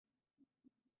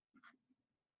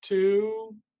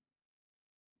two,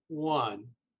 one.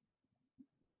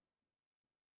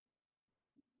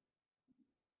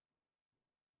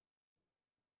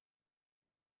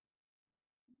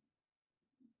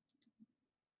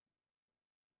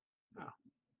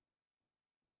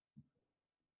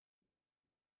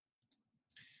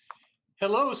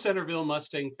 Hello, Centerville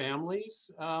Mustang families.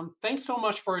 Thanks so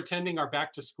much for attending our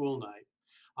back to school night.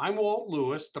 I'm Walt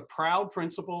Lewis, the proud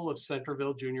principal of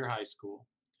Centerville Junior High School.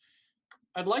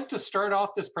 I'd like to start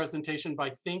off this presentation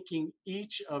by thanking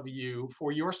each of you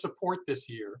for your support this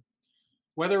year.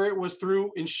 Whether it was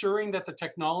through ensuring that the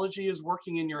technology is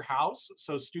working in your house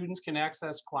so students can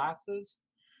access classes,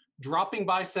 dropping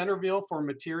by Centerville for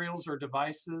materials or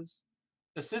devices,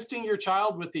 assisting your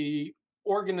child with the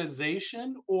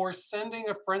organization, or sending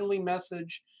a friendly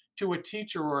message to a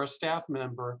teacher or a staff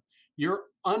member, your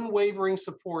unwavering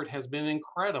support has been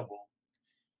incredible.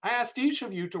 I asked each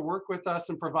of you to work with us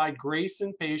and provide grace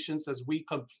and patience as we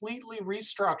completely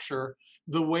restructure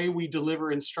the way we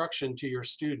deliver instruction to your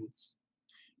students.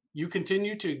 You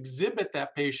continue to exhibit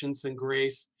that patience and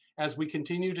grace as we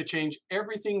continue to change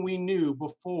everything we knew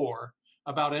before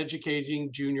about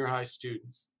educating junior high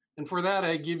students. And for that,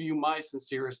 I give you my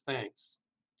sincerest thanks.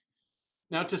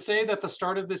 Now, to say that the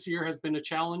start of this year has been a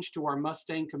challenge to our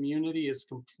Mustang community is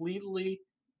completely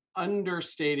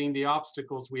understating the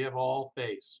obstacles we have all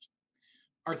faced.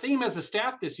 Our theme as a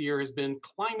staff this year has been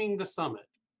climbing the summit.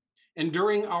 And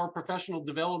during our professional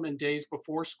development days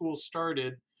before school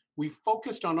started, we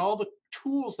focused on all the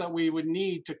tools that we would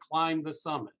need to climb the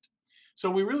summit. So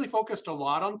we really focused a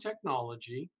lot on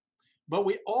technology, but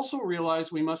we also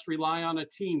realized we must rely on a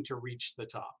team to reach the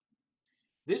top.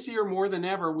 This year, more than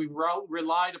ever, we've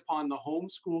relied upon the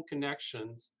homeschool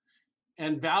connections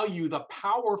and value the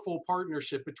powerful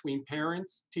partnership between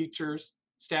parents, teachers,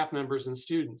 staff members, and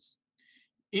students.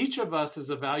 Each of us is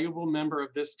a valuable member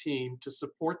of this team to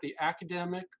support the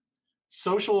academic,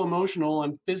 social, emotional,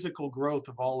 and physical growth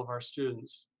of all of our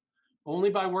students.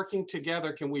 Only by working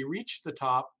together can we reach the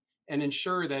top and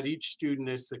ensure that each student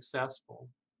is successful.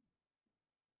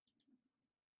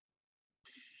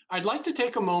 I'd like to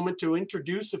take a moment to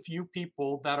introduce a few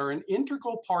people that are an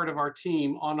integral part of our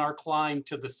team on our climb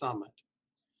to the summit.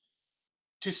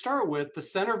 To start with, the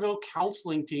Centerville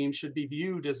counseling team should be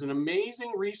viewed as an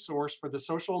amazing resource for the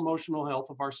social emotional health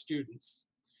of our students.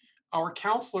 Our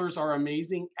counselors are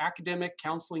amazing academic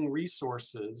counseling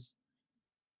resources.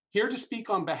 Here to speak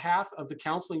on behalf of the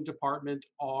counseling department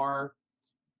are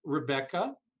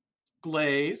Rebecca,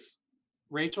 Glaze,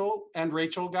 Rachel, and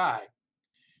Rachel Guy.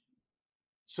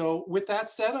 So with that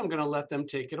said, I'm going to let them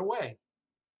take it away.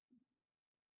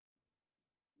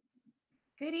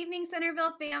 Good evening,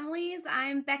 Centerville families.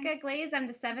 I'm Becca Glaze. I'm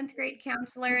the 7th grade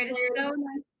counselor. It is so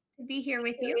nice to be here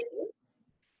with you.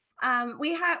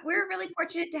 We're really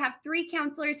fortunate to have 3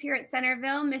 counselors here at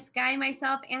Centerville, Miss Guy,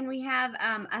 myself, and we have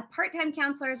a part-time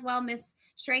counselor as well, Miss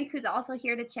Schrank, who's also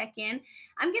here to check in.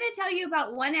 I'm going to tell you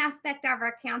about one aspect of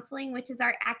our counseling, which is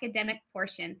our academic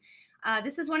portion.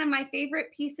 This is one of my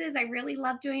favorite pieces. I really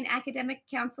love doing academic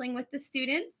counseling with the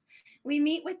students. We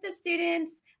meet with the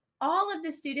students, all of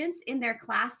the students in their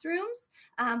classrooms.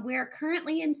 We're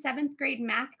currently in 7th grade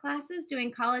math classes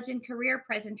doing college and career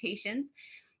presentations.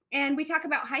 And we talk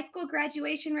about high school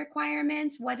graduation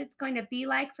requirements, what it's going to be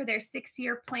like for their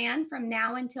 6-year plan from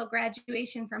now until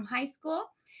graduation from high school.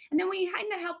 And then we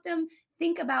kind of help them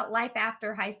think about life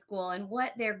after high school and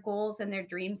what their goals and their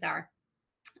dreams are.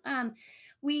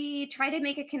 We try to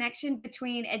make a connection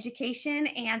between education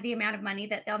and the amount of money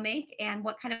that they'll make and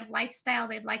what kind of lifestyle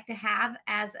they'd like to have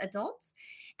as adults.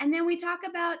 And then we talk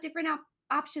about different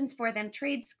options for them,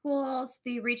 trade schools,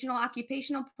 the regional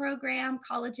occupational program,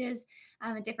 colleges,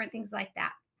 and different things like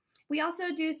that. We also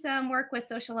do some work with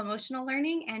social emotional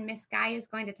learning, and Miss Guy is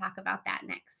going to talk about that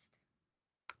next.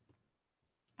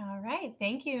 All right,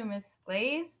 thank you, Ms.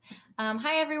 Glaze.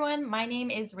 Hi, everyone. My name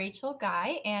is Rachel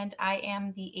Guy, and I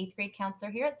am the 8th grade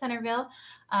counselor here at Centerville.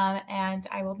 And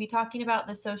I will be talking about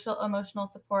the social emotional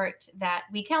support that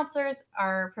we counselors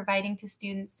are providing to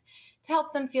students to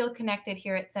help them feel connected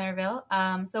here at Centerville.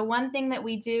 So one thing that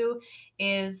we do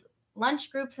is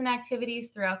lunch groups and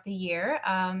activities throughout the year.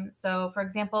 So for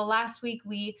example, last week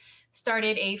we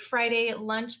started a Friday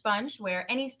lunch bunch where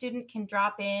any student can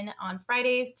drop in on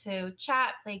Fridays to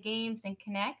chat, play games, and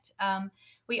connect.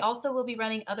 We also will be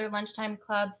running other lunchtime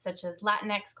clubs such as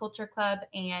Latinx Culture Club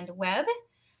and WEB.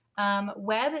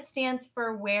 WEB stands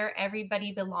for Where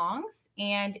Everybody Belongs,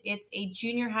 and it's a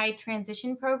junior high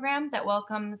transition program that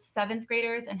welcomes 7th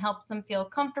graders and helps them feel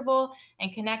comfortable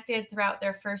and connected throughout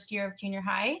their first year of junior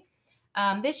high.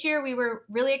 This year we were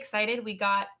really excited. We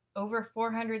got over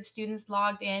 400 students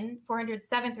logged in, 400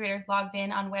 seventh graders logged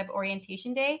in on Web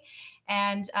Orientation Day.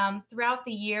 And throughout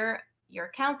the year,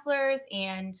 your counselors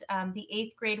and the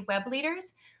 8th grade web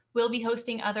leaders will be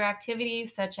hosting other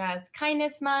activities such as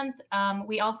Kindness Month.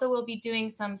 We also will be doing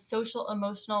some social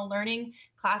emotional learning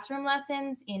classroom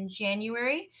lessons in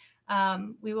January.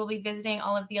 We will be visiting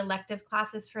all of the elective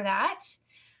classes for that.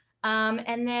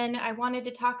 And then I wanted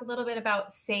to talk a little bit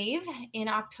about SAVE. In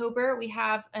October, we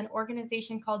have an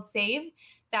organization called SAVE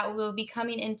that will be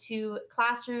coming into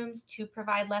classrooms to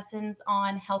provide lessons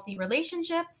on healthy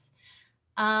relationships.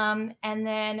 And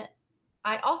then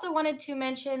I also wanted to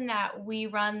mention that we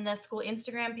run the school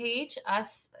Instagram page,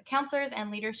 us counselors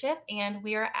and leadership, and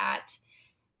we are at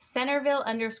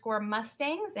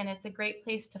Centerville_Mustangs, and it's a great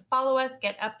place to follow us,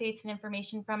 get updates and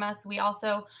information from us. We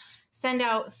also send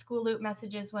out school loop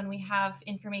messages when we have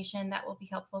information that will be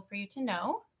helpful for you to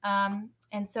know.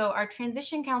 And so our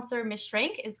transition counselor, Ms.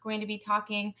 Schrank, is going to be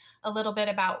talking a little bit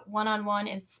about one-on-one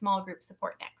and small group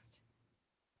support next.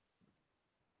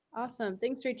 Awesome.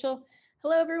 Thanks, Rachel.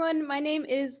 Hello, everyone. My name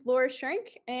is Laura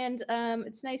Schrank, and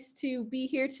it's nice to be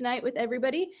here tonight with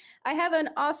everybody. I have an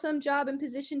awesome job and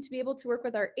position to be able to work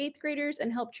with our 8th graders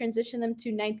and help transition them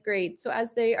to 9th grade. So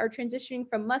as they are transitioning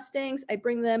from Mustangs, I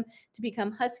bring them to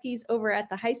become Huskies over at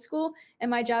the high school, and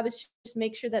my job is to just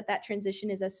make sure that that transition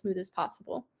is as smooth as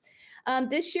possible.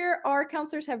 This year, our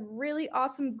counselors have really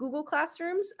awesome Google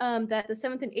Classrooms that the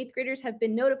 7th and 8th graders have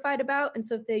been notified about. And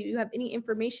so if you have any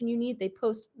information you need, they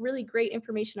post really great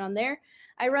information on there.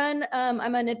 I'm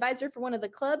an advisor for one of the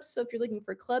clubs. So if you're looking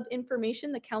for club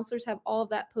information, the counselors have all of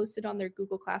that posted on their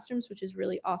Google Classrooms, which is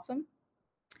really awesome.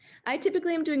 I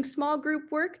typically am doing small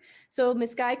group work, so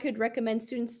Ms. Guy could recommend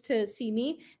students to see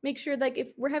me. Make sure, like,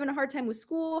 if we're having a hard time with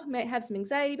school, might have some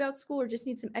anxiety about school, or just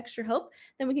need some extra help,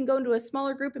 then we can go into a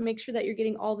smaller group and make sure that you're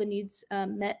getting all the needs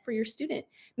met for your student.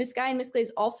 Ms. Guy and Ms.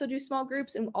 Glaze also do small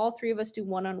groups, and all 3 of us do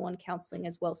one-on-one counseling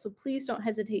as well, so please don't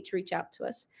hesitate to reach out to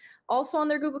us. Also on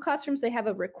their Google Classrooms, they have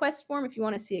a request form if you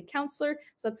want to see a counselor,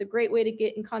 so that's a great way to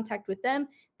get in contact with them.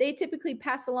 They typically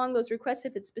pass along those requests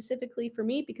if it's specifically for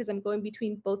me because I'm going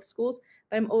between both schools,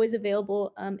 but I'm always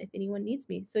available if anyone needs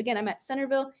me. So again, I'm at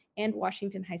Centerville and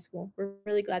Washington High School. We're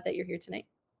really glad that you're here tonight.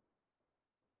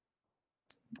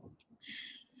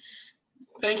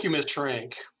 Thank you, Ms.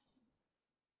 Schrank.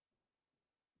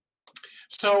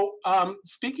 So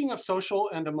speaking of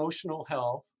social and emotional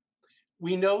health,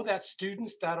 we know that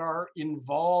students that are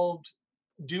involved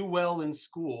do well in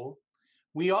school.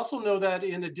 We also know that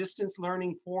in a distance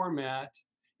learning format,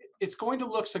 it's going to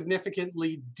look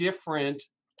significantly different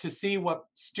to see what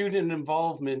student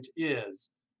involvement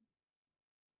is.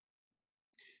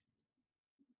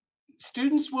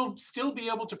 Students will still be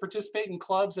able to participate in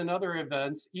clubs and other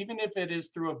events, even if it is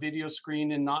through a video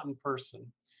screen and not in person.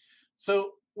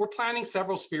 So we're planning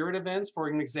several spirit events, for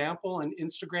an example, an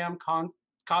Instagram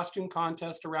costume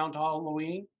contest around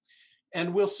Halloween.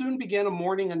 And we'll soon begin a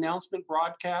morning announcement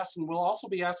broadcast, and we'll also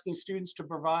be asking students to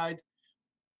provide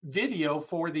video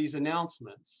for these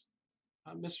announcements.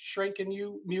 Mr. Schrank, can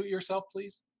you mute yourself,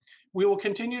 please? We will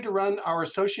continue to run our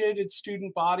associated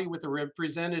student body with a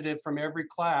representative from every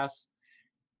class,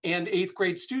 and 8th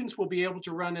grade students will be able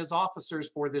to run as officers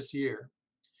for this year.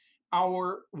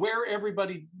 Our Where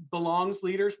Everybody Belongs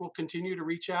leaders will continue to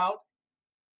reach out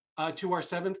to our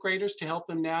 7th graders to help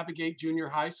them navigate junior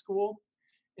high school.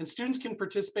 And students can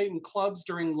participate in clubs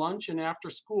during lunch and after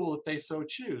school if they so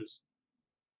choose.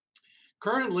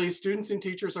 Currently, students and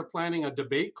teachers are planning a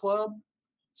debate club,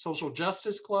 social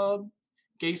justice club,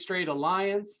 Gay Straight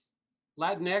Alliance,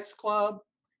 Latinx club,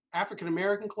 African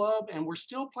American club, and we're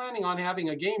still planning on having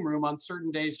a game room on certain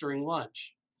days during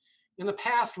lunch. In the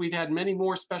past, we've had many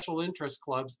more special interest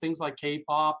clubs, things like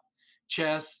K-pop,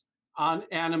 chess,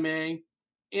 anime,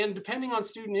 and depending on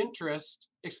student interest,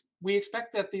 we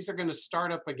expect that these are going to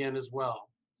start up again as well.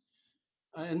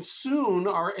 And soon,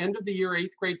 our end of the year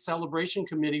 8th grade celebration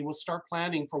committee will start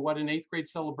planning for what an 8th grade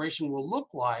celebration will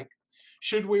look like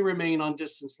should we remain on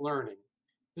distance learning.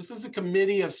 This is a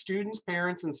committee of students,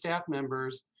 parents, and staff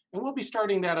members, and we'll be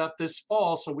starting that up this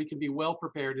fall so we can be well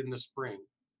prepared in the spring.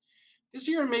 This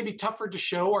year may be tougher to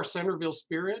show our Centerville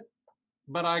spirit,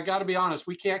 but I gotta be honest,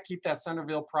 we can't keep that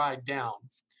Centerville pride down.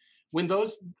 When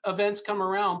those events come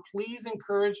around, please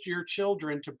encourage your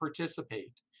children to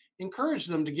participate. Encourage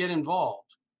them to get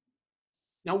involved.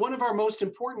 Now, one of our most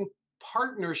important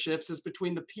partnerships is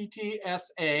between the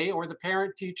PTSA, or the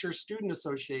Parent Teacher Student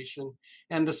Association,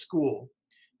 and the school.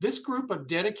 This group of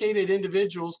dedicated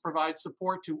individuals provides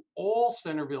support to all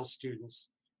Centerville students.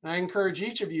 And I encourage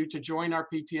each of you to join our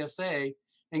PTSA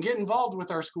and get involved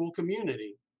with our school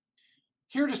community.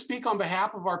 Here to speak on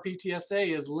behalf of our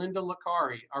PTSA is Linda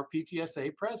Licari, our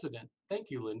PTSA president. Thank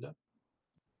you, Linda.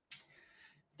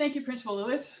 Thank you, Principal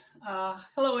Lewis.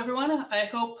 Hello, everyone. I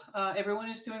hope everyone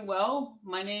is doing well.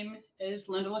 My name is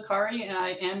Linda Licari, and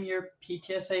I am your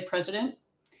PTSA president.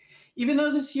 Even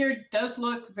though this year does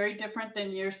look very different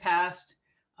than years past,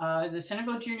 the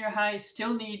Centerville Junior High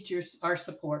still needs our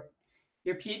support.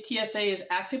 Your PTSA is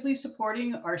actively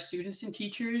supporting our students and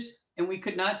teachers, and we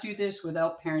could not do this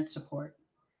without parent support.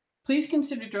 Please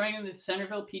consider joining the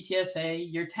Centerville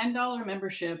PTSA. Your $10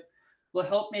 membership will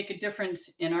help make a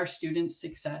difference in our students'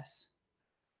 success.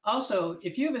 Also,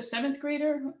 if you have a 7th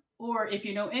grader, or if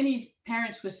you know any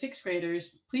parents with 6th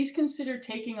graders, please consider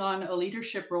taking on a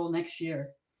leadership role next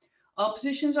year. All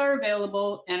positions are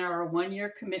available and are a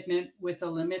 1-year commitment with a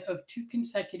limit of 2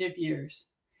 consecutive years.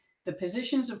 The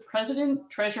positions of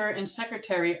president, treasurer, and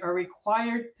secretary are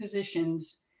required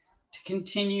positions to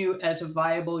continue as a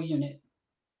viable unit.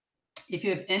 If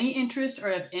you have any interest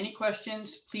or have any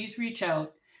questions, please reach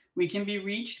out. We can be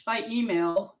reached by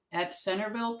email at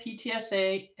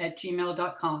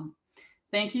centervilleptsa@gmail.com.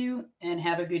 Thank you and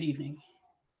have a good evening.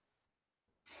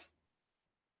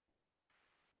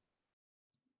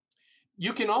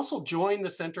 You can also join the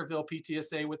Centerville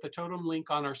PTSA with the totem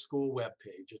link on our school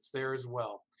webpage. It's there as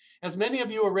well. As many of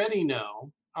you already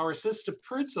know, our assistant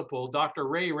principal, Dr.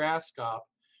 Ray Raskop,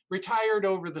 retired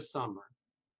over the summer.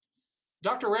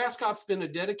 Dr. Raskop's been a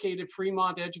dedicated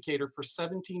Fremont educator for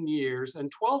 17 years and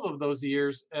 12 of those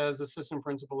years as assistant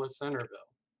principal at Centerville.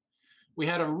 We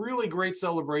had a really great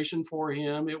celebration for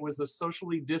him. It was a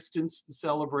socially distanced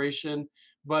celebration,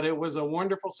 but it was a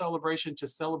wonderful celebration to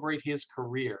celebrate his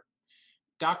career.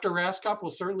 Dr. Raskop will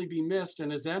certainly be missed,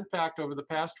 and his impact over the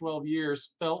past 12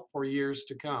 years felt for years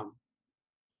to come.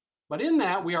 But in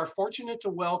that, we are fortunate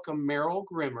to welcome Meryl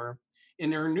Grimmer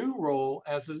in her new role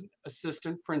as an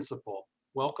assistant principal.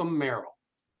 Welcome, Meryl.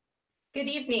 Good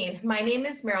evening. My name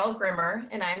is Meryl Grimmer,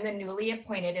 and I'm the newly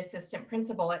appointed assistant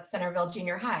principal at Centerville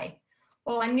Junior High.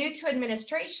 While I'm new to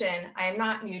administration, I am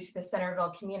not new to the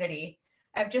Centerville community.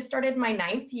 I've just started my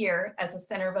 9th year as a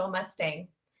Centerville Mustang.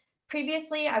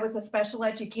 Previously, I was a special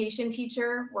education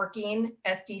teacher working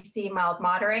SDC mild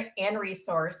moderate and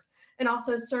resource, and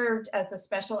also served as the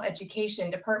special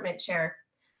education department chair.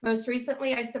 Most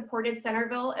recently, I supported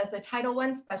Centerville as a Title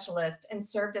I specialist and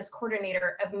served as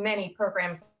coordinator of many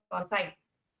programs on site.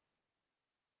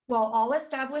 While all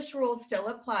established rules still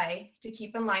apply to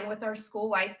keep in line with our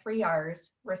school-wide 3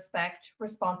 Rs, respect,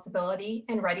 responsibility,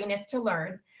 and readiness to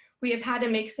learn, we have had to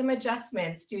make some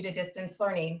adjustments due to distance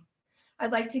learning.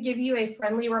 I'd like to give you a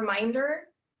friendly reminder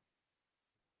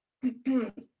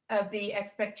of the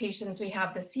expectations we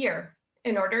have this year.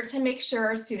 In order to make sure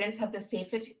our students have the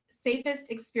safest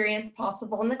experience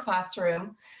possible in the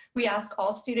classroom, we ask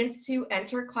all students to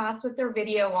enter class with their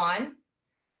video on,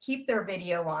 keep their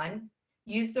video on,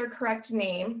 use their correct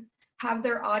name, have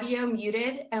their audio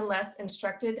muted unless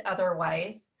instructed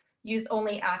otherwise, use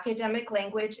only academic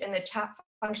language in the chat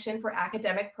function for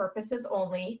academic purposes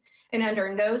only, and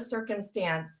under no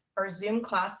circumstance are Zoom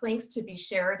class links to be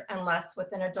shared unless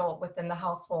with an adult within the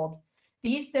household.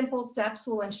 These simple steps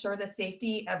will ensure the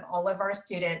safety of all of our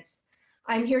students.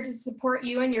 I'm here to support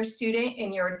you and your student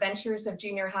in your adventures of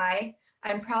junior high.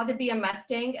 I'm proud to be a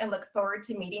Mustang and look forward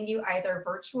to meeting you either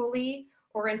virtually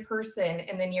or in person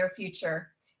in the near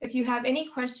future. If you have any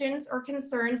questions or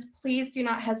concerns, please do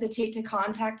not hesitate to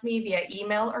contact me via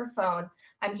email or phone.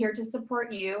 I'm here to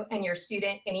support you and your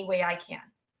student any way I can.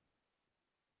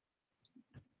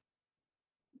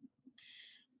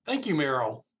 Thank you,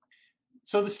 Meryl.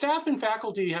 So the staff and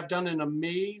faculty have done an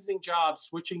amazing job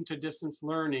switching to distance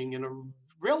learning in a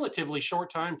relatively short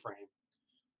time frame.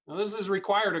 Now, this has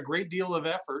required a great deal of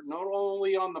effort, not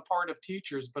only on the part of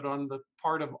teachers, but on the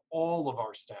part of all of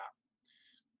our staff.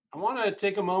 I want to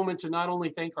take a moment to not only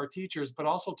thank our teachers, but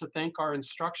also to thank our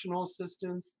instructional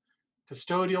assistants,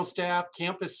 custodial staff,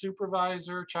 campus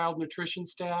supervisor, child nutrition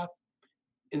staff,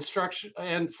 instruction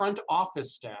and front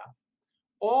office staff.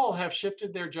 All have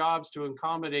shifted their jobs to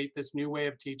accommodate this new way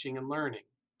of teaching and learning.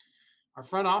 Our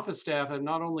front office staff have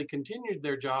not only continued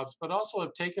their jobs, but also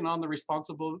have taken on the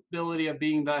responsibility of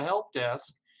being the help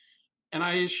desk. And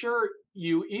I assure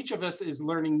you, each of us is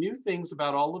learning new things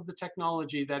about all of the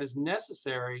technology that is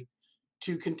necessary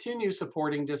to continue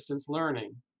supporting distance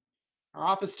learning. Our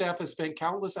office staff has spent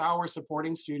countless hours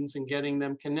supporting students and getting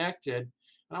them connected.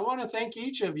 And I want to thank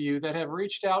each of you that have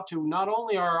reached out to not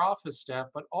only our office staff,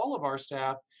 but all of our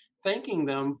staff, thanking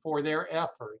them for their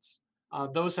efforts.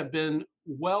 Those have been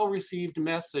well-received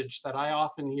message that I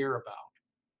often hear about.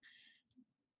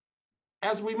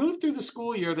 As we move through the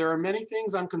school year, there are many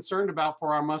things I'm concerned about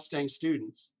for our Mustang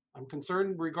students. I'm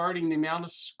concerned regarding the amount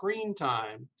of screen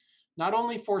time, not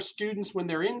only for students when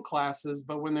they're in classes,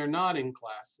 but when they're not in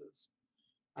classes.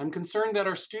 I'm concerned that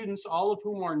our students, all of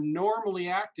whom are normally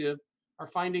active, are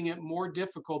finding it more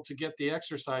difficult to get the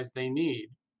exercise they need.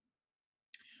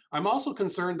 I'm also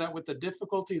concerned that with the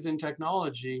difficulties in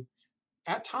technology,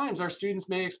 at times our students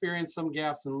may experience some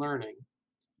gaps in learning.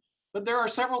 But there are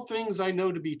several things I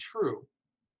know to be true.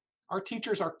 Our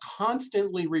teachers are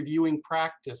constantly reviewing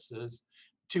practices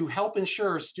to help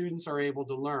ensure students are able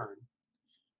to learn.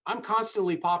 I'm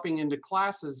constantly popping into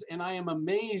classes, and I am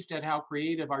amazed at how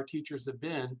creative our teachers have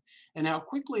been and how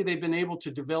quickly they've been able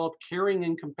to develop caring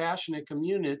and compassionate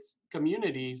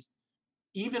communities,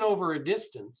 even over a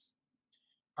distance.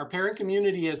 Our parent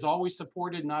community has always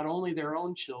supported not only their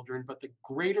own children, but the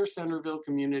greater Centerville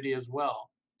community as well.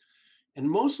 And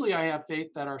mostly I have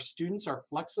faith that our students are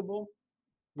flexible,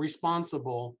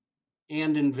 responsible,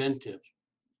 and inventive.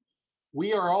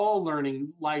 We are all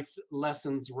learning life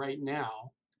lessons right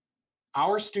now.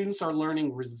 Our students are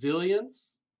learning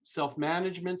resilience,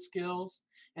 self-management skills,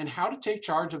 and how to take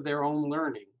charge of their own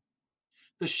learning.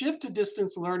 The shift to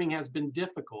distance learning has been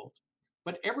difficult,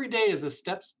 but every day is a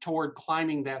step toward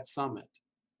climbing that summit.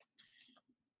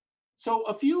 So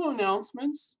a few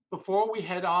announcements before we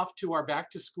head off to our back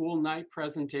to school night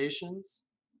presentations.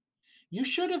 You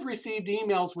should have received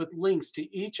emails with links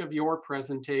to each of your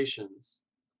presentations.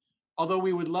 Although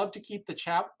we would love to keep the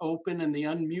chat open and the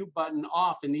unmute button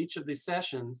off in each of the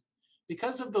sessions,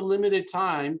 because of the limited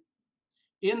time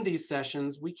in these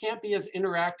sessions, we can't be as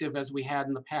interactive as we had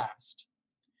in the past.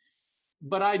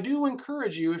 But I do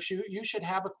encourage you, if you should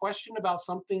have a question about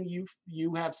something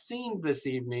you have seen this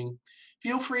evening,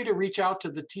 feel free to reach out to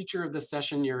the teacher of the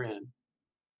session you're in.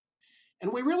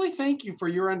 And we really thank you for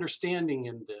your understanding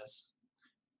in this.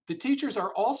 The teachers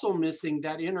are also missing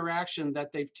that interaction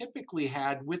that they've typically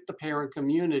had with the parent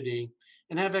community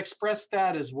and have expressed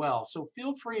that as well. So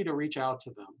feel free to reach out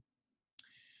to them.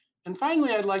 And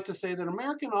finally, I'd like to say that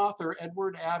American author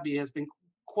Edward Abbey has been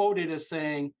quoted as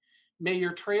saying, "May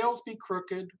your trails be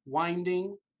crooked,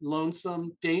 winding,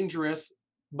 lonesome, dangerous,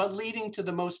 but leading to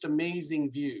the most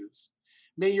amazing views.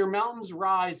 May your mountains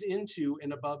rise into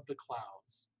and above the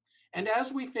clouds." And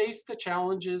as we face the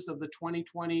challenges of the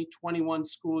 2020-21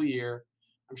 school year,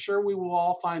 I'm sure we will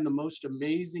all find the most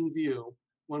amazing view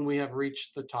when we have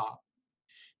reached the top.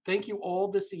 Thank you all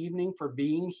this evening for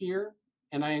being here,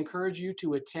 and I encourage you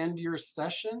to attend your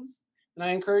sessions, and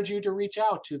I encourage you to reach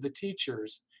out to the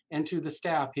teachers and to the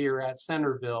staff here at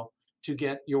Centerville to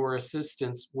get your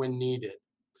assistance when needed.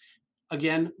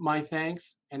 Again, my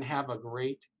thanks, and have a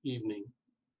great evening.